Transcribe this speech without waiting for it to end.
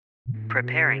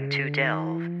Preparing to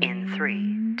delve in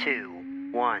 3,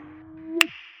 2, 1.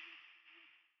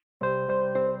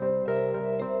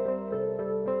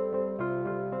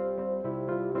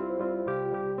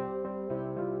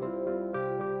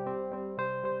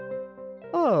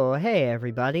 Oh, hey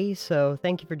everybody. So,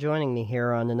 thank you for joining me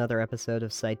here on another episode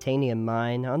of Titanium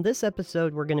Mine. On this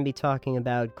episode, we're going to be talking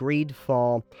about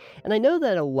Greedfall. And I know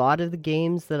that a lot of the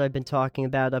games that I've been talking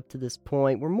about up to this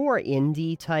point were more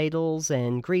indie titles,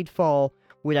 and Greedfall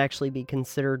would actually be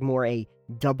considered more a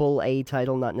double A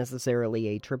title, not necessarily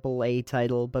a triple A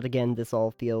title. But again, this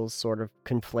all feels sort of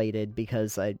conflated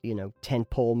because,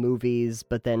 tentpole movies,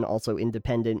 but then also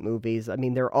independent movies. I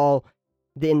mean, they're all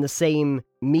in the same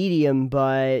medium,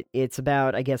 but it's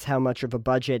about, I guess, how much of a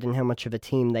budget and how much of a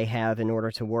team they have in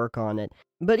order to work on it.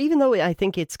 But even though I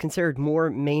think it's considered more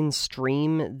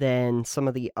mainstream than some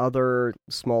of the other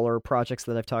smaller projects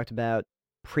that I've talked about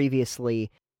previously,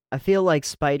 I feel like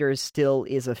Spiders still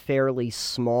is a fairly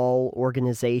small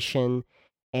organization,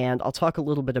 and I'll talk a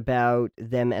little bit about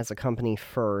them as a company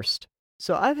first.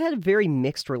 So I've had a very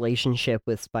mixed relationship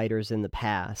with Spiders in the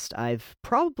past. I've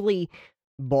probably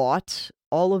bought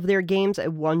all of their games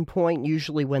at one point,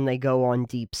 usually when they go on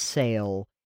deep sale,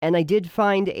 and I did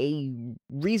find a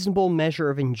reasonable measure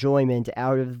of enjoyment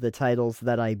out of the titles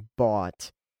that I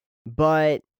bought,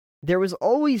 but there was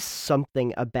always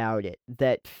something about it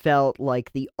that felt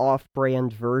like the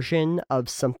off-brand version of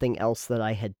something else that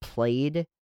I had played.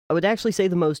 I would actually say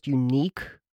the most unique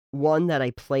one that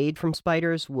I played from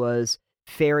Spiders was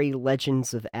Fairy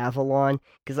Legends of Avalon,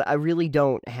 because I really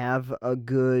don't have a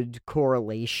good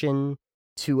correlation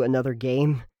to another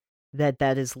game that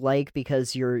is like,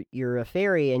 because you're a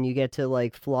fairy and you get to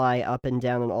like fly up and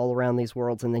down and all around these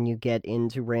worlds, and then you get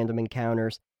into random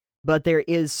encounters. But there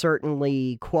is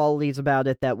certainly qualities about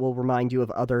it that will remind you of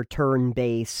other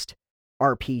turn-based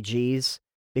RPGs,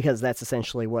 because that's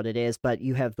essentially what it is, but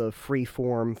you have the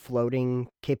free-form floating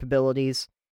capabilities.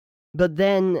 But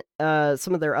then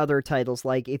some of their other titles,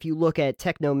 like if you look at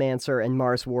Technomancer and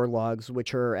Mars Warlogs,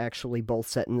 which are actually both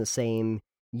set in the same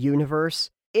universe,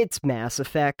 it's Mass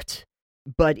Effect,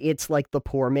 but it's like the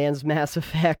poor man's Mass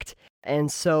Effect. And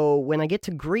so when I get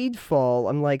to Greedfall,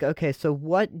 I'm like, okay, so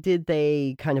what did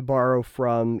they kind of borrow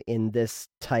from in this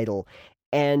title?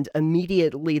 And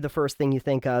immediately the first thing you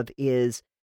think of is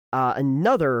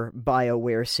another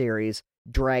BioWare series,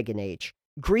 Dragon Age.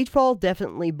 Greedfall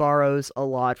definitely borrows a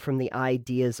lot from the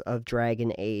ideas of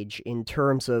Dragon Age in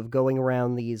terms of going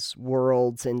around these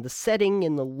worlds and the setting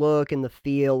and the look and the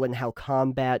feel and how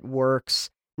combat works.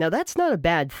 Now, that's not a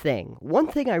bad thing. One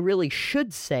thing I really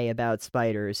should say about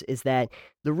Spiders is that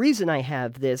the reason I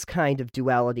have this kind of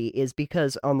duality is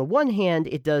because, on the one hand,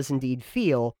 it does indeed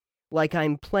feel like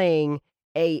I'm playing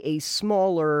a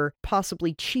smaller,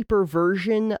 possibly cheaper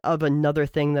version of another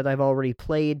thing that I've already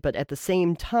played, but at the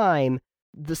same time,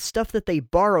 the stuff that they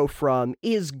borrow from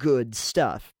is good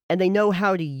stuff, and they know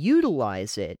how to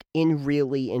utilize it in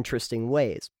really interesting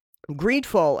ways.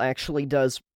 Greedfall actually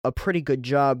does a pretty good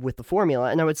job with the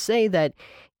formula, and I would say that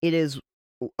it is,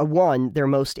 their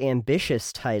most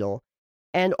ambitious title,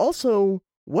 and also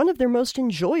one of their most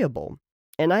enjoyable.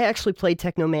 And I actually played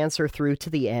Technomancer through to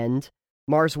the end.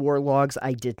 Mars Warlogs,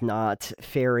 I did not.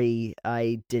 Fairy,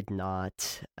 I did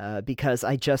not, because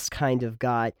I just kind of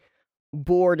got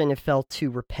bored and it felt too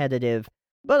repetitive,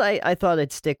 but I thought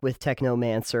I'd stick with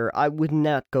Technomancer. I would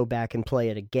not go back and play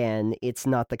it again. It's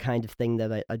not the kind of thing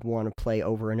that I'd want to play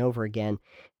over and over again.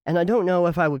 And I don't know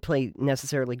if I would play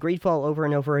necessarily Greedfall over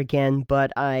and over again,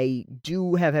 but I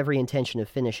do have every intention of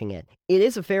finishing it. It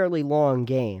is a fairly long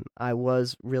game. I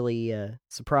was really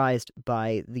surprised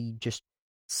by the just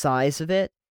size of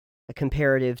it,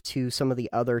 comparative to some of the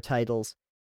other titles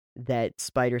that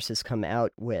Spiders has come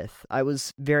out with. I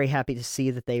was very happy to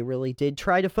see that they really did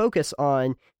try to focus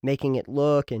on making it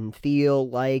look and feel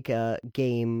like a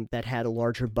game that had a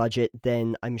larger budget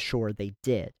than I'm sure they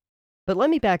did. But let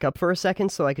me back up for a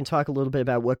second so I can talk a little bit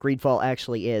about what Greedfall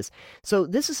actually is. So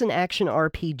this is an action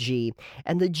RPG,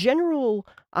 and the general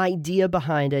idea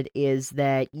behind it is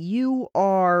that you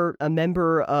are a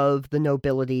member of the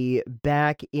nobility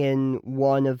back in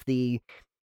one of the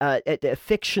a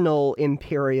fictional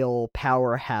imperial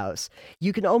powerhouse.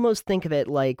 You can almost think of it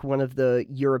like one of the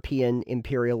European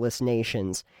imperialist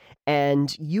nations.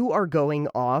 And you are going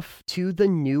off to the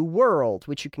New World,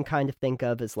 which you can kind of think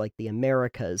of as like the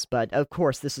Americas. But of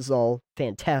course, this is all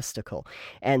fantastical.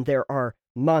 And there are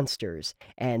monsters,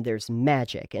 and there's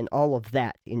magic, and all of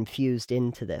that infused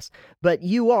into this. But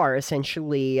you are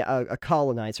essentially a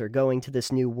colonizer going to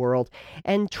this new world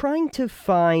and trying to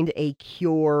find a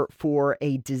cure for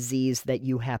a disease that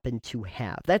you happen to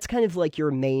have. That's kind of like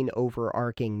your main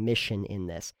overarching mission in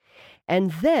this.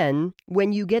 And then,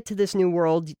 when you get to this new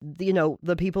world,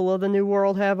 the people of the new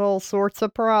world have all sorts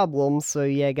of problems, so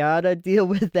you gotta deal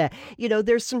with that.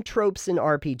 There's some tropes in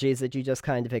RPGs that you just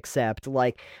kind of accept,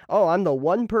 like, oh, I'm the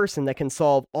one person that can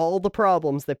solve all the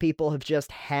problems that people have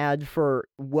just had for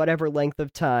whatever length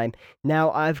of time.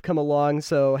 Now I've come along,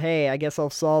 so hey, I guess I'll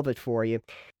solve it for you.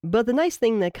 But the nice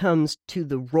thing that comes to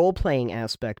the role-playing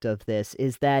aspect of this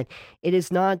is that it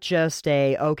is not just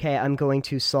okay, I'm going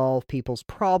to solve people's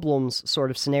problems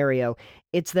sort of scenario.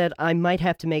 It's that I might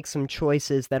have to make some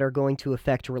choices that are going to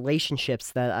affect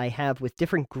relationships that I have with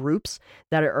different groups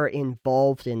that are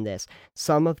involved in this.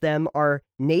 Some of them are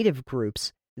native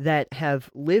groups that have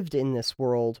lived in this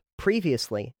world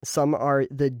previously. Some are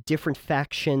the different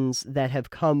factions that have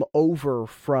come over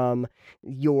from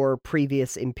your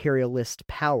previous imperialist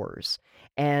powers.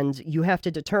 And you have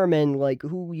to determine, like,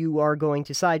 who you are going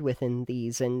to side with in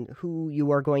these, and who you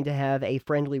are going to have a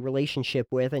friendly relationship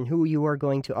with, and who you are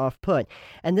going to off-put.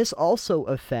 And this also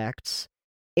affects,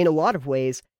 in a lot of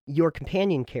ways, your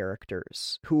companion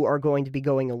characters who are going to be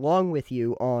going along with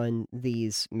you on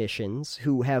these missions,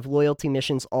 who have loyalty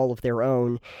missions all of their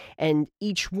own, and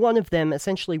each one of them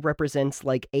essentially represents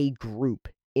like a group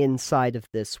inside of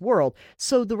this world.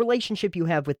 So the relationship you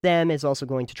have with them is also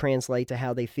going to translate to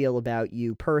how they feel about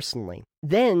you personally.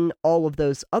 Then all of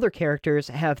those other characters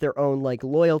have their own like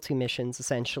loyalty missions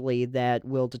essentially that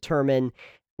will determine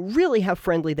really how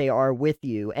friendly they are with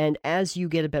you. And as you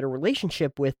get a better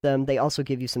relationship with them, they also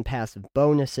give you some passive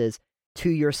bonuses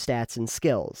to your stats and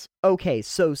skills. Okay,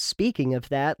 so speaking of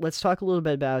that, let's talk a little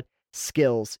bit about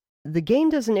skills. The game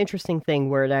does an interesting thing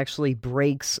where it actually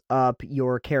breaks up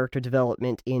your character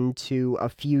development into a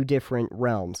few different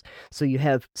realms. So you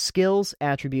have skills,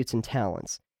 attributes, and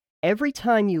talents. Every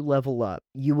time you level up,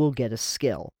 you will get a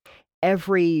skill.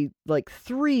 Every,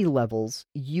 3 levels,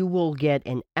 you will get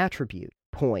an attribute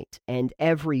point, and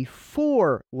every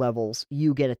 4 levels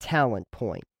you get a talent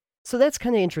point. So that's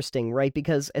kind of interesting, right?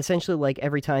 Because essentially,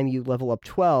 every time you level up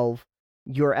 12,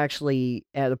 you're actually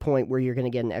at a point where you're going to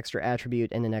get an extra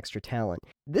attribute and an extra talent.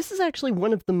 This is actually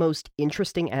one of the most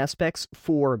interesting aspects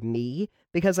for me,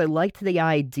 because I liked the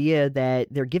idea that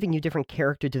they're giving you different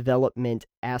character development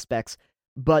aspects,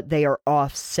 but they are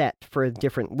offset for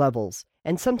different levels.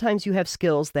 And sometimes you have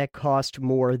skills that cost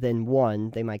more than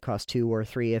 1. They might cost 2 or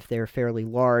 3 if they're fairly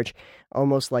large,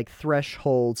 almost like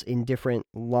thresholds in different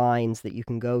lines that you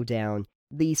can go down.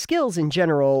 The skills in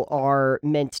general are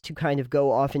meant to kind of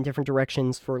go off in different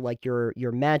directions for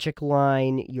your magic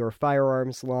line, your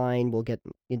firearms line. We'll get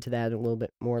into that a little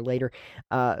bit more later.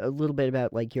 A little bit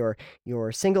about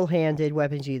your single-handed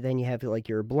weapons. Then you have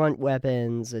your blunt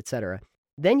weapons, etc.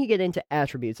 Then you get into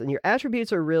attributes, and your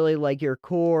attributes are really your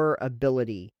core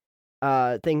ability.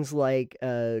 Things like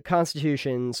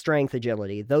constitution, strength,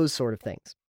 agility, those sort of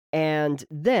things. And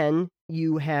then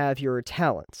you have your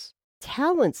talents.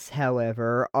 Talents,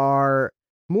 however, are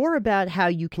more about how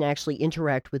you can actually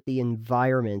interact with the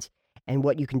environment and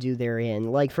what you can do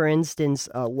therein. Like, for instance,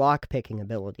 a lock-picking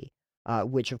ability,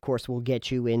 which, of course, will get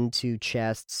you into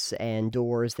chests and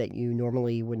doors that you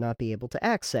normally would not be able to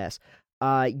access.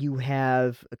 You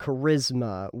have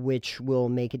charisma, which will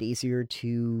make it easier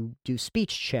to do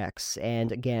speech checks,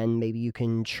 and again, maybe you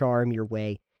can charm your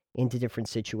way into different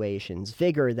situations.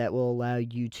 Vigor, that will allow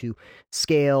you to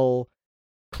scale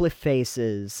cliff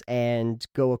faces and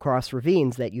go across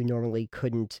ravines that you normally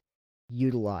couldn't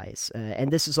utilize. And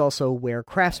this is also where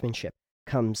craftsmanship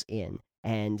comes in,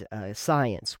 and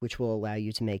science, which will allow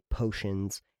you to make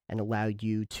potions and allow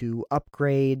you to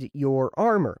upgrade your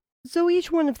armor. So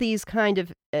each one of these kind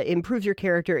of improves your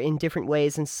character in different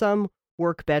ways, and some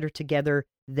work better together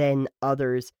than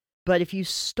others. But if you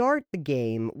start the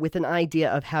game with an idea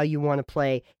of how you want to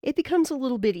play, it becomes a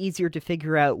little bit easier to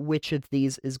figure out which of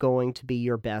these is going to be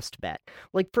your best bet.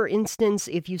 Like, for instance,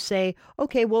 if you say,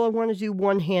 okay, well, I want to do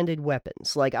one-handed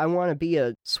weapons. I want to be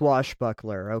a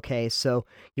swashbuckler, okay? So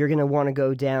you're going to want to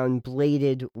go down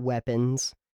bladed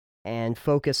weapons and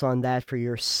focus on that for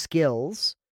your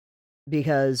skills,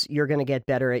 because you're going to get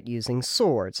better at using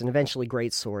swords, and eventually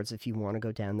great swords if you want to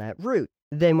go down that route.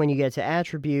 Then when you get to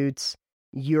attributes,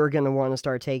 you're going to want to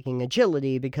start taking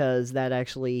agility, because that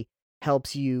actually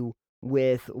helps you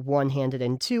with one-handed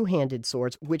and two-handed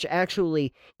swords, which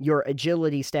actually your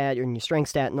agility stat and your strength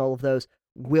stat and all of those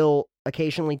will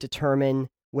occasionally determine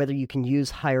whether you can use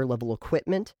higher level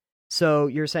equipment. So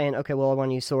you're saying, okay, well, I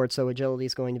want to use swords, so agility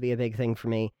is going to be a big thing for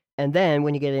me. And then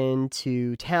when you get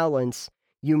into talents,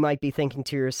 you might be thinking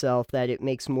to yourself that it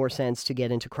makes more sense to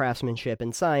get into craftsmanship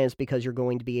and science because you're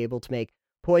going to be able to make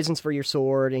poisons for your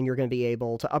sword and you're going to be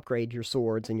able to upgrade your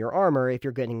swords and your armor if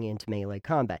you're getting into melee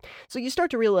combat. So you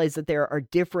start to realize that there are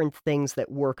different things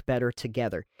that work better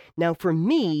together. Now, for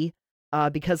me,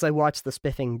 because I watched The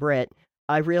Spiffing Brit,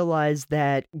 I realized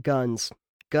that guns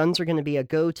are going to be a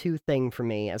go-to thing for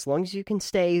me. As long as you can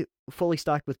stay fully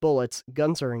stocked with bullets,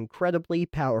 guns are incredibly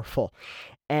powerful.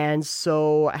 And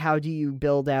so how do you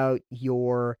build out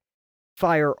your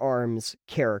firearms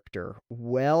character?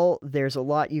 Well, there's a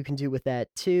lot you can do with that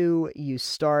too. You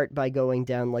start by going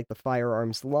down like the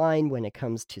firearms line when it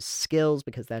comes to skills,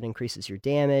 because that increases your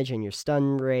damage and your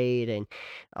stun rate and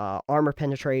armor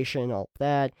penetration, all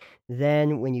that.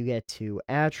 Then when you get to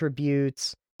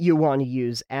attributes, you want to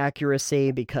use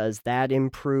accuracy because that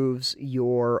improves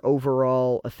your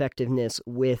overall effectiveness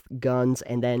with guns,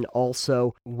 and then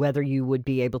also whether you would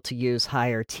be able to use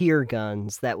higher tier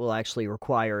guns that will actually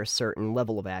require a certain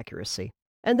level of accuracy.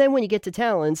 And then when you get to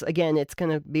talents, again, it's going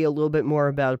to be a little bit more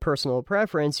about personal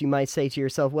preference. You might say to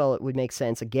yourself, well, it would make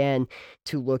sense, again,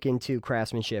 to look into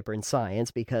craftsmanship or in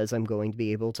science because I'm going to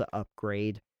be able to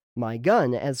upgrade my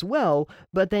gun as well.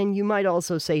 But then you might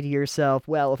also say to yourself,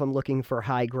 well, if I'm looking for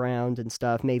high ground and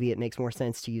stuff, maybe it makes more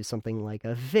sense to use something like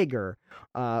a vigor.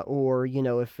 Or,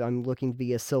 if I'm looking to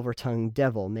be a silver-tongued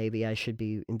devil, maybe I should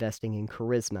be investing in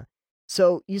charisma.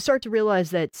 So you start to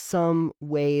realize that some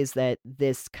ways that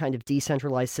this kind of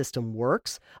decentralized system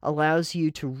works allows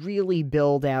you to really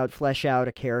flesh out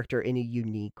a character in a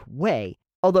unique way.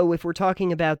 Although if we're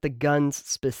talking about the guns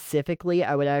specifically,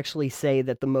 I would actually say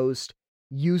that the most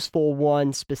useful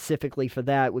one specifically for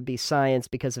that would be science,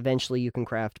 because eventually you can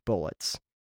craft bullets.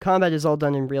 Combat is all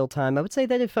done in real time. I would say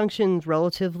that it functions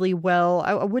relatively well.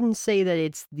 I wouldn't say that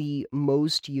it's the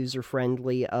most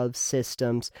user-friendly of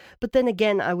systems, but then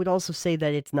again, I would also say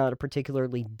that it's not a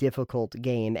particularly difficult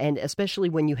game, and especially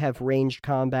when you have ranged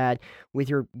combat with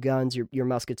your guns, your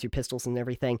muskets, your pistols, and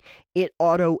everything, it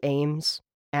auto-aims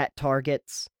at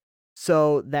targets,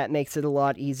 so that makes it a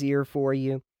lot easier for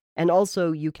you. And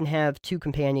also, you can have 2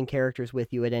 companion characters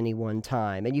with you at any one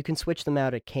time, and you can switch them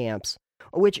out at camps,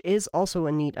 which is also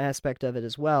a neat aspect of it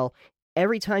as well.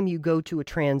 Every time you go to a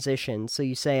transition, so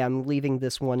you say, I'm leaving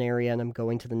this one area and I'm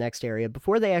going to the next area,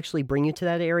 before they actually bring you to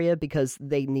that area, because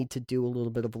they need to do a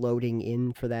little bit of loading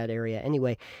in for that area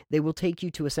anyway, they will take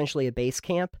you to essentially a base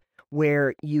camp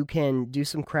where you can do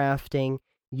some crafting.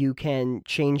 You can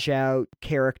change out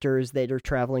characters that are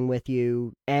traveling with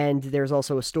you, and there's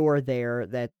also a store there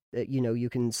that, you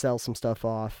can sell some stuff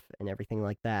off and everything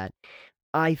like that.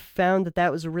 I found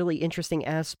that was a really interesting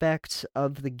aspect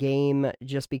of the game,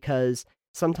 just because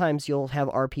sometimes you'll have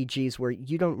RPGs where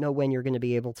you don't know when you're going to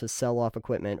be able to sell off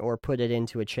equipment or put it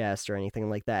into a chest or anything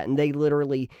like that. And they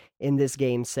literally, in this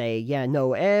game, say, yeah,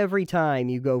 no, every time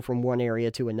you go from one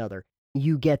area to another,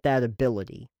 you get that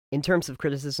ability. In terms of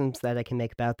criticisms that I can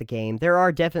make about the game, there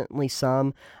are definitely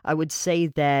some. I would say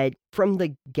that from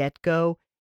the get-go,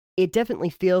 it definitely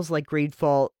feels like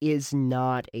Greedfall is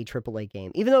not a AAA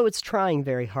game, even though it's trying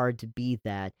very hard to be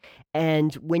that.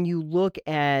 And when you look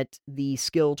at the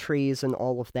skill trees and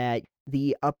all of that,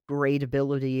 the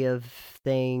upgradability of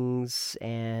things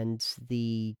and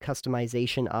the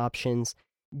customization options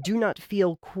do not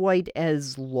feel quite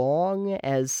as long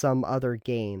as some other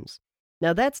games.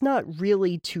 Now, that's not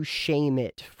really to shame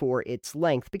it for its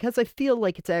length, because I feel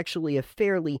like it's actually a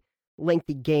fairly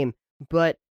lengthy game,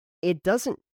 but it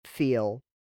doesn't feel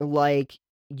like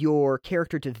your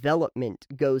character development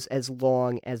goes as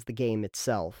long as the game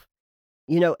itself.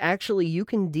 Actually, you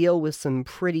can deal with some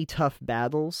pretty tough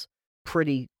battles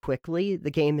pretty quickly. The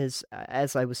game is,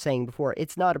 as I was saying before,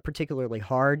 it's not a particularly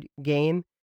hard game,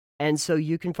 and so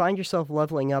you can find yourself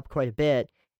leveling up quite a bit.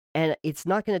 And it's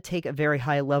not going to take a very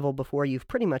high level before you've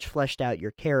pretty much fleshed out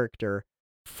your character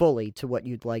fully to what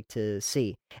you'd like to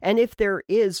see. And if there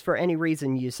is, for any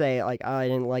reason, you say, like, I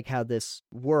didn't like how this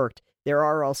worked, there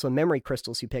are also memory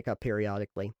crystals you pick up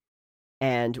periodically.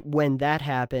 And when that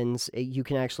happens, you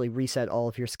can actually reset all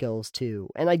of your skills too.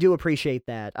 And I do appreciate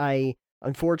that. I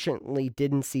unfortunately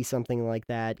didn't see something like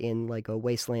that in, like, a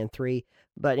Wasteland 3,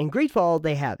 but in Greedfall,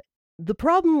 they have it. The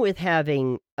problem with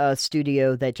having a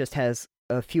studio that just has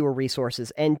fewer resources,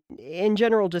 and in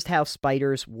general just how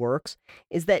Spiders works,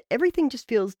 is that everything just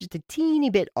feels just a teeny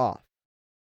bit off.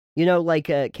 Like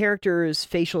characters'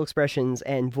 facial expressions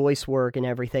and voice work and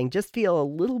everything just feel a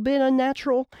little bit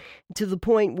unnatural to the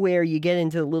point where you get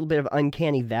into a little bit of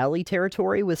uncanny valley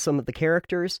territory with some of the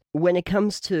characters. When it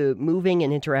comes to moving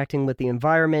and interacting with the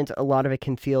environment, a lot of it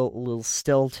can feel a little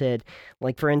stilted.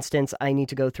 Like, for instance, I need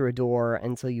to go through a door,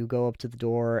 and so you go up to the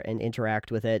door and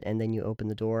interact with it, and then you open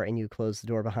the door and you close the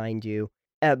door behind you.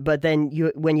 But then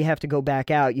when you have to go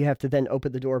back out, you have to then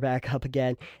open the door back up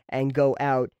again and go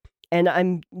out. And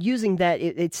I'm using that,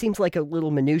 it seems like a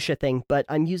little minutia thing, but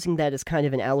I'm using that as kind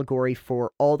of an allegory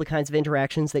for all the kinds of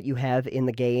interactions that you have in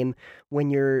the game when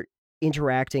you're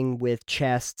interacting with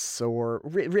chests or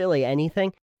really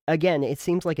anything. Again, it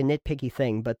seems like a nitpicky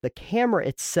thing, but the camera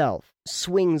itself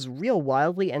swings real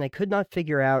wildly, and I could not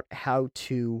figure out how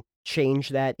to change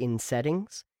that in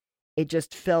settings. It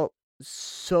just felt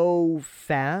so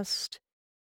fast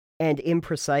and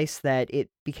imprecise that it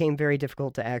became very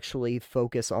difficult to actually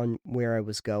focus on where I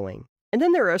was going. And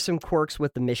then there are some quirks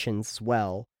with the missions as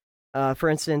well. For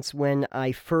instance, when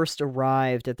I first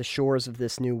arrived at the shores of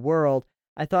this new world,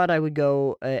 I thought I would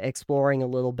go exploring a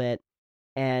little bit,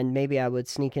 and maybe I would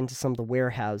sneak into some of the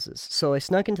warehouses. So I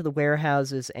snuck into the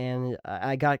warehouses, and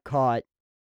I got caught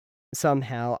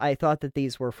somehow. I thought that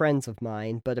these were friends of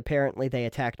mine, but apparently they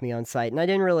attacked me on sight, and I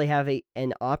didn't really have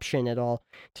an option at all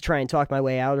to try and talk my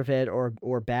way out of it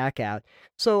or back out.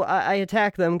 So I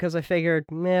attacked them because I figured,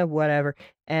 whatever.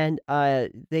 And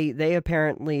they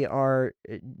apparently are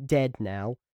dead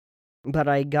now. But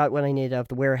I got what I needed out of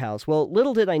the warehouse. Well,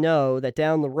 little did I know that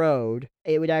down the road,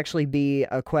 it would actually be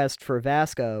a quest for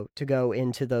Vasco to go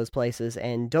into those places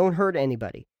and don't hurt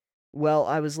anybody. Well,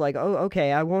 I was like, oh,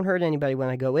 okay, I won't hurt anybody when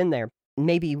I go in there.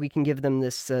 Maybe we can give them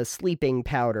this sleeping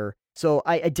powder. So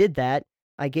I did that.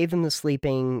 I gave them the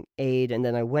sleeping aid, and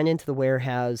then I went into the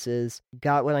warehouses,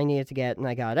 got what I needed to get, and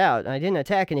I got out. And I didn't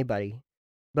attack anybody.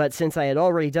 But since I had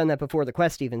already done that before the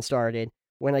quest even started,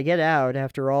 when I get out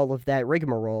after all of that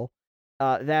rigmarole,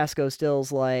 Vasco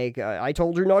still's like, I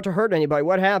told you not to hurt anybody.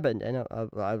 What happened? And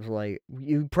I was like,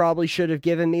 you probably should have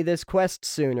given me this quest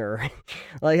sooner.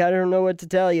 Like, I don't know what to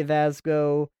tell you,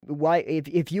 Vasco. Why,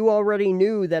 if you already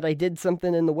knew that I did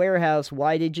something in the warehouse,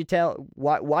 why did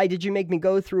you make me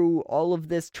go through all of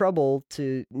this trouble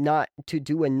to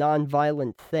do a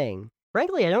non-violent thing?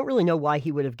 Frankly, I don't really know why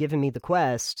he would have given me the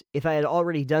quest if I had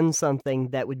already done something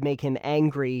that would make him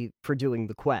angry for doing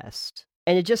the quest.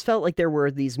 And it just felt like there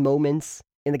were these moments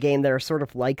in the game that are sort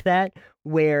of like that,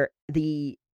 where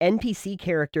the NPC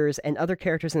characters and other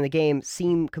characters in the game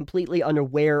seem completely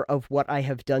unaware of what I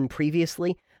have done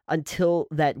previously until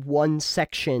that one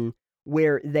section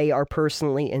where they are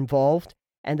personally involved,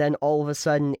 and then all of a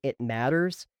sudden it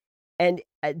matters. And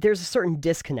there's a certain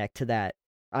disconnect to that,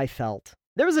 I felt.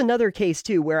 There was another case,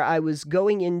 too, where I was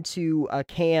going into a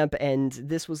camp, and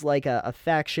this was like a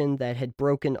faction that had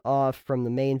broken off from the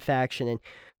main faction, and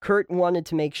Kurt wanted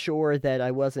to make sure that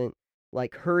I wasn't,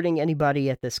 like, hurting anybody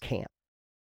at this camp,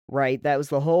 right? That was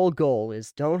the whole goal,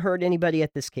 is don't hurt anybody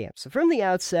at this camp. So from the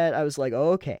outset, I was like,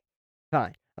 okay,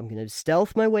 fine. I'm going to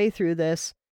stealth my way through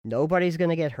this. Nobody's going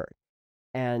to get hurt.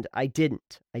 And I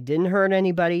didn't. I didn't hurt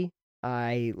anybody.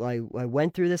 I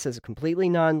went through this as a completely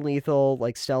non-lethal,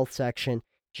 like, stealth section,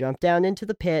 jumped down into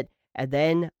the pit, and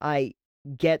then I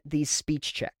get these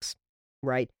speech checks,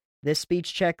 right? This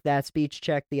speech check, that speech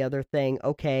check, the other thing.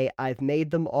 Okay, I've made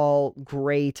them all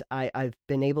great. I've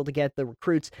been able to get the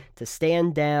recruits to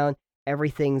stand down.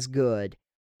 Everything's good.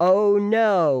 Oh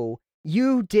no,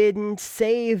 you didn't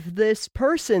save this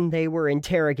person they were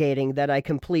interrogating that I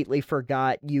completely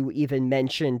forgot you even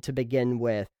mentioned to begin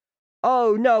with.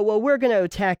 Oh, no, well, we're going to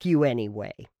attack you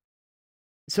anyway.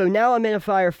 So now I'm in a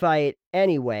firefight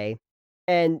anyway,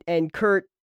 and Kurt,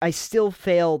 I still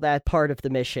fail that part of the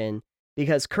mission,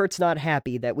 because Kurt's not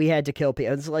happy that we had to kill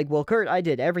people. It's like, well, Kurt, I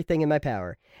did everything in my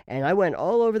power, and I went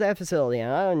all over that facility,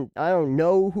 and I don't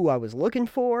know who I was looking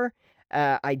for.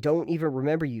 I don't even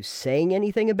remember you saying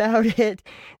anything about it,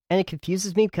 and it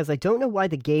confuses me, because I don't know why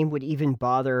the game would even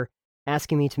bother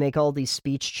asking me to make all these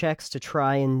speech checks to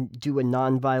try and do a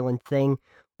non-violent thing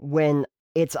when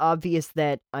it's obvious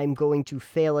that I'm going to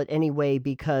fail it anyway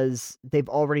because they've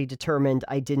already determined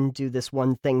I didn't do this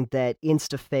one thing that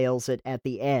insta-fails it at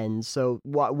the end. So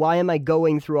why am I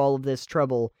going through all of this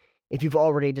trouble if you've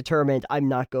already determined I'm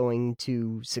not going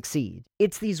to succeed?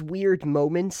 It's these weird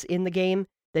moments in the game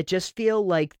that just feel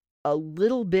like a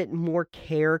little bit more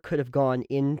care could have gone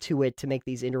into it to make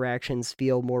these interactions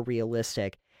feel more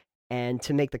realistic, and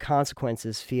to make the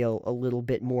consequences feel a little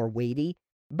bit more weighty.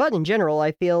 But in general,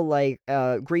 I feel like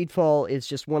Greedfall is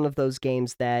just one of those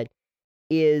games that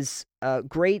is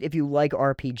great if you like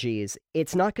RPGs.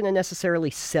 It's not going to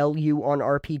necessarily sell you on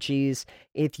RPGs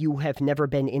if you have never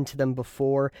been into them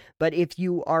before, but if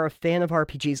you are a fan of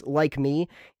RPGs like me,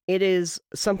 it is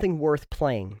something worth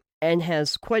playing and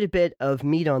has quite a bit of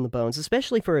meat on the bones,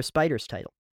 especially for a Spiders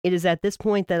title. It is at this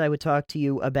point that I would talk to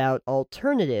you about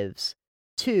alternatives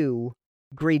to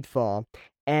Greedfall,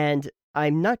 and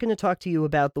I'm not going to talk to you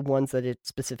about the ones that it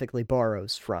specifically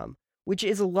borrows from, which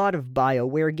is a lot of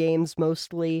BioWare games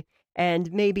mostly,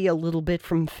 and maybe a little bit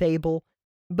from Fable,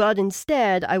 but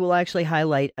instead I will actually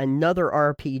highlight another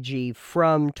RPG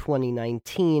from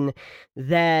 2019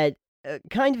 that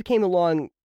kind of came along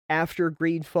after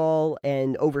Greedfall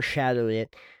and overshadowed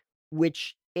it,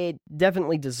 which it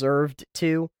definitely deserved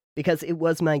to, because it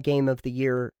was my game of the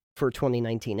year for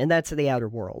 2019, and that's The Outer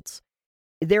Worlds.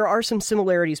 There are some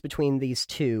similarities between these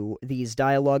two, these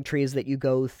dialogue trees that you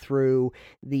go through,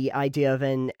 the idea of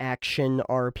an action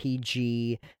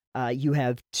RPG. You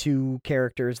have two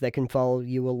characters that can follow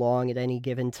you along at any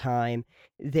given time.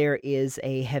 There is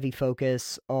a heavy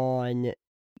focus on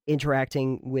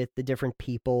interacting with the different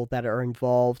people that are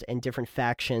involved and different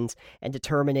factions and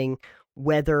determining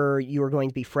whether you are going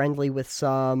to be friendly with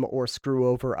some or screw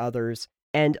over others.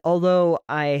 And although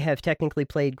I have technically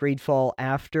played Greedfall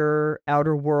after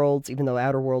Outer Worlds, even though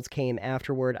Outer Worlds came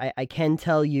afterward, I can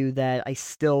tell you that I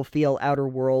still feel Outer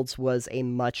Worlds was a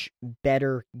much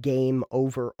better game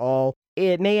overall.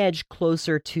 It may edge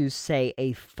closer to, say,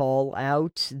 a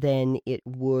Fallout than it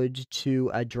would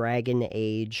to a Dragon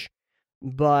Age,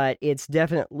 but it's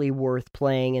definitely worth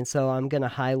playing, and so I'm going to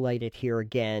highlight it here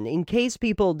again, in case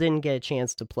people didn't get a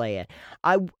chance to play it.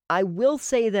 I will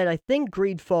say that I think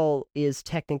Greedfall is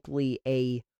technically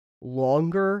a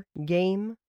longer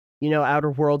game. You know, Outer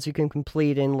Worlds you can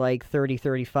complete in like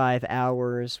 30-35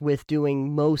 hours with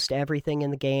doing most everything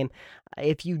in the game.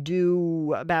 If you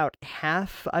do about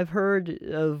half, I've heard,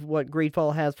 of what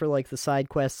Greedfall has for like the side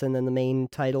quests and then the main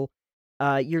title,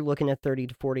 you're looking at 30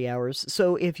 to 40 hours.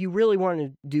 So if you really want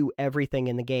to do everything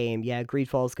in the game, yeah,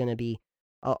 Greedfall is going to be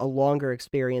a longer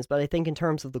experience. But I think in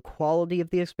terms of the quality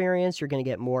of the experience, you're going to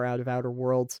get more out of Outer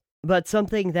Worlds. But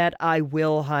something that I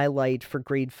will highlight for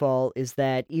Greedfall is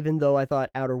that even though I thought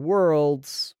Outer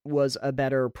Worlds was a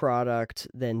better product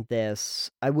than this,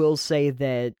 I will say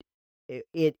that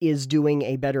it is doing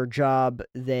a better job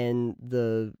than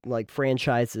the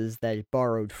franchises that it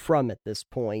borrowed from at this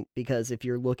point, because if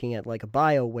you're looking at like a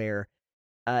BioWare,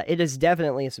 it is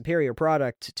definitely a superior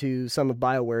product to some of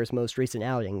BioWare's most recent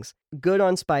outings. Good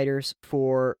on Spiders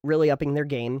for really upping their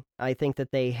game. I think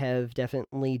that they have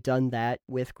definitely done that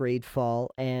with Greedfall,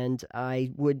 and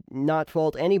I would not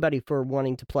fault anybody for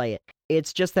wanting to play it.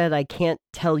 It's just that I can't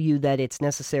tell you that it's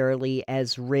necessarily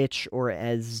as rich or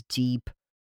as deep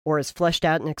or as fleshed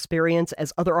out an experience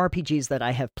as other RPGs that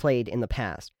I have played in the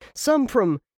past. Some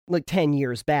from like 10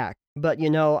 years back. But, you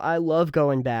know, I love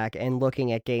going back and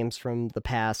looking at games from the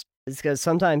past. It's because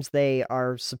sometimes they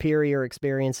are superior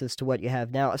experiences to what you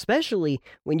have now, especially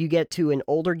when you get to an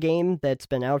older game that's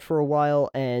been out for a while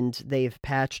and they've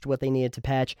patched what they needed to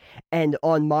patch, and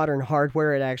on modern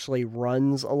hardware it actually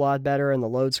runs a lot better and the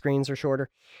load screens are shorter.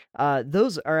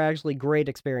 Those are actually great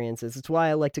experiences. It's why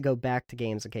I like to go back to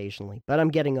games occasionally, but I'm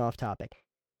getting off topic.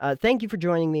 Thank you for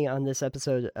joining me on this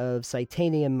episode of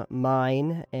Titanium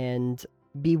Mine, and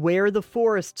beware the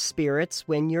forest spirits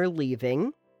when you're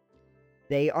leaving.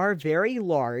 They are very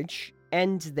large,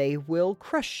 and they will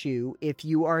crush you if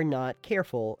you are not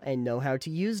careful and know how to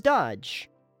use dodge.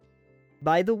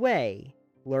 By the way,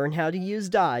 learn how to use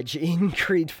dodge in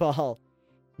Greedfall.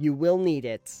 You will need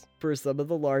it for some of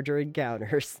the larger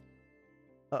encounters.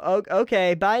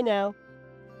 Okay, bye now.